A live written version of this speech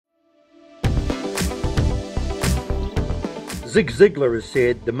Zig Ziglar has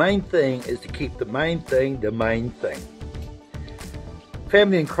said, the main thing is to keep the main thing the main thing.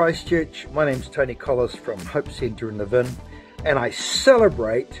 Family in Christchurch, my name's Tony Collis from Hope Centre in the Vin, and I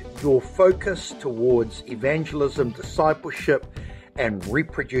celebrate your focus towards evangelism, discipleship, and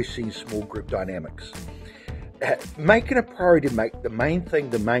reproducing small group dynamics. Making a priority to make the main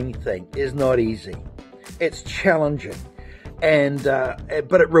thing is not easy. It's challenging.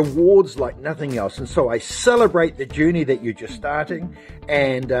 But it rewards like nothing else. And so I celebrate the journey that you're just starting,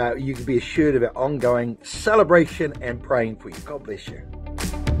 and you can be assured of our ongoing celebration and praying for you. God bless you.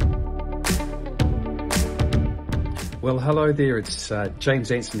 Well, hello there. It's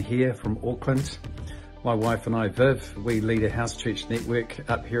James Anson here from Auckland. My wife and I, Viv, we lead a house church network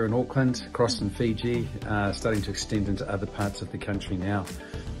up here in Auckland, across in Fiji, starting to extend into other parts of the country now.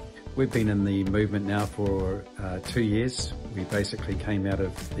 We've been in the movement now for 2 years. We basically came out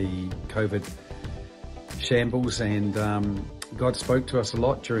of the COVID shambles, and God spoke to us a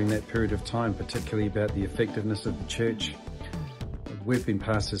lot during that period of time, particularly about the effectiveness of the church. We've been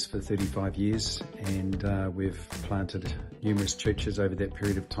pastors for 35 years, and we've planted numerous churches over that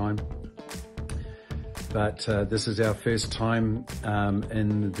period of time. But this is our first time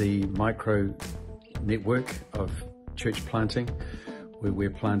in the micro network of church planting, where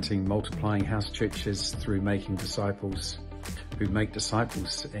we're planting, multiplying house churches through making disciples who make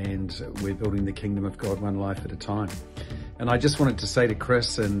disciples, and we're building the kingdom of God one life at a time. And I just wanted to say to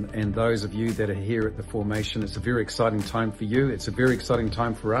Chris and those of you that are here at the formation, it's a very exciting time for you. It's a very exciting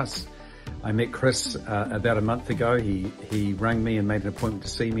time for us. I met Chris about a month ago. He rang me and made an appointment to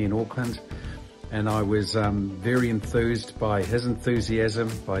see me in Auckland. And I was very enthused by his enthusiasm,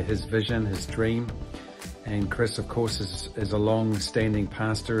 by his vision, his dream. And Chris, of course, is a long-standing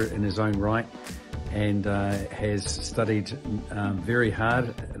pastor in his own right, and has studied very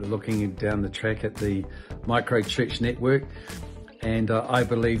hard, looking down the track at the microchurch network. And I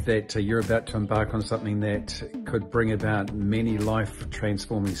believe that you're about to embark on something that could bring about many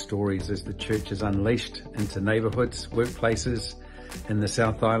life-transforming stories as the church is unleashed into neighbourhoods, workplaces in the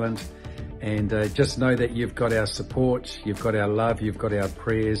South Island. And just know that you've got our support, you've got our love, you've got our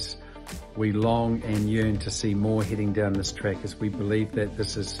prayers. We long and yearn to see more heading down this track, as we believe that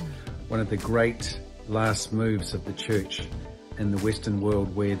this is one of the great last moves of the church in the Western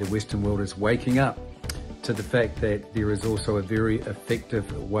world, where the Western world is waking up to the fact that there is also a very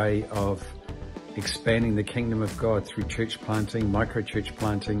effective way of expanding the kingdom of God through church planting, microchurch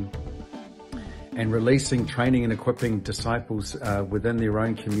planting, and releasing, training and equipping disciples within their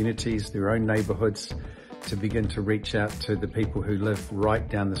own communities, their own neighborhoods, to begin to reach out to the people who live right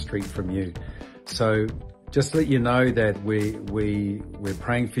down the street from you. So just let you know that we're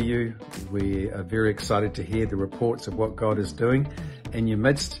praying for you. We are very excited to hear the reports of what God is doing in your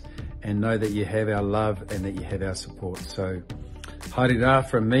midst, and know that you have our love and that you have our support. So haere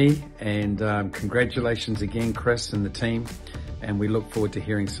from me, and congratulations again, Chris and the team. And we look forward to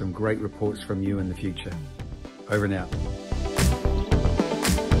hearing some great reports from you in the future. Over and out.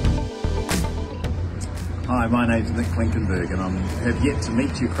 Hi, my name's Nick Klinkenberg, and I have yet to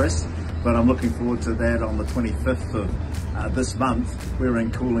meet you, Chris, but I'm looking forward to that on the 25th of this month. We're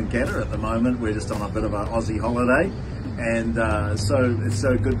in Coolangatta at the moment. We're just on a bit of an Aussie holiday, and so it's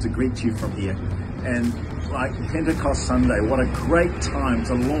so good to greet you from here. And like Pentecost Sunday, what a great time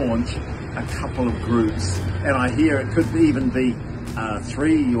to launch a couple of groups, and I hear it could even be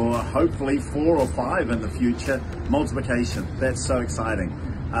 3 or hopefully 4 or 5 in the future. Multiplication, that's so exciting.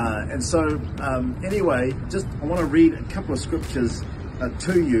 And so anyway, just I want to read a couple of scriptures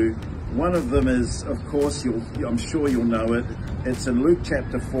to you. One of them is, of course, I'm sure you'll know it. It's in Luke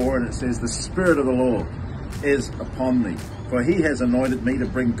chapter 4, and it says, "The Spirit of the Lord is upon me, for he has anointed me to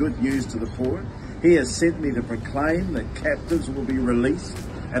bring good news to the poor. He has sent me to proclaim that captives will be released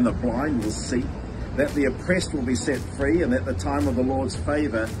and the blind will see, that the oppressed will be set free, and that the time of the Lord's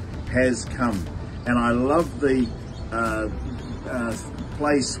favor has come." And I love the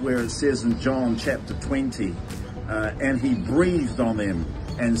place where it says in John chapter 20, and he breathed on them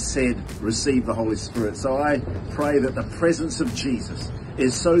and said, "Receive the Holy Spirit." So I pray that the presence of Jesus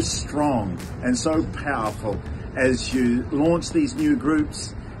is so strong and so powerful as you launch these new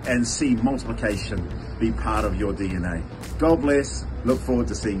groups and see multiplication be part of your DNA. God bless. Look forward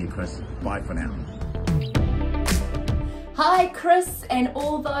to seeing you, Chris. Bye for now. Hi Chris and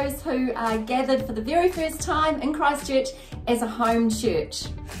all those who are gathered for the very first time in Christchurch as a home church.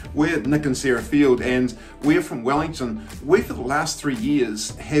 We're Nick and Sarah Field, and we're from Wellington. We, for the last 3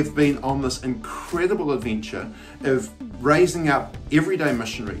 years, have been on this incredible adventure of raising up everyday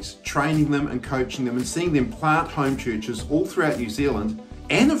missionaries, training them and coaching them, and seeing them plant home churches all throughout New Zealand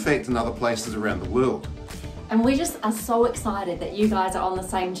and in fact in other places around the world. And we just are so excited that you guys are on the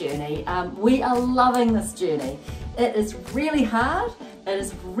same journey. We are loving this journey. It is really hard, it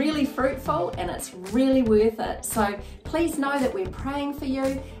is really fruitful, and it's really worth it. So please know that we're praying for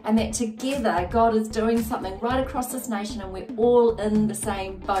you and that together God is doing something right across this nation, and we're all in the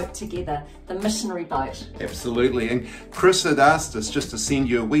same boat together, the missionary boat. Absolutely. And Chris had asked us just to send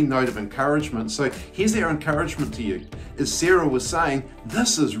you a wee note of encouragement. So here's our encouragement to you. As Sarah was saying,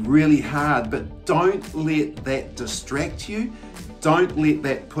 this is really hard, but don't let that distract you. Don't let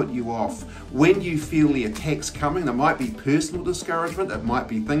that put you off. When you feel the attacks coming, there might be personal discouragement, it might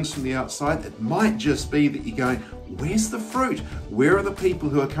be things from the outside, it might just be that you're going, where's the fruit? Where are the people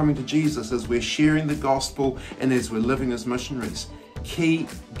who are coming to Jesus as we're sharing the gospel and as we're living as missionaries? Keep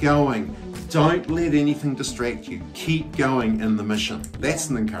going. Don't let anything distract you. Keep going in the mission.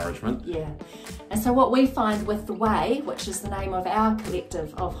 That's an encouragement. Yeah. And so what we find with The Way, which is the name of our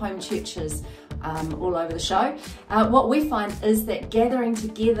collective of home churches all over the show, what we find is that gathering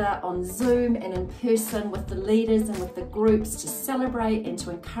together on Zoom and in person with the leaders and with the groups to celebrate and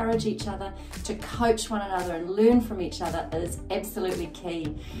to encourage each other, to coach one another and learn from each other is absolutely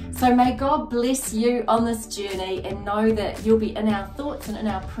key. So may God bless you on this journey, and know that you'll be in our thoughts and in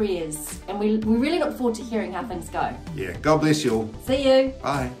our prayers. And we really look forward to hearing how things go. Yeah, God bless you all. See you.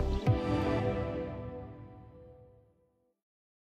 Bye.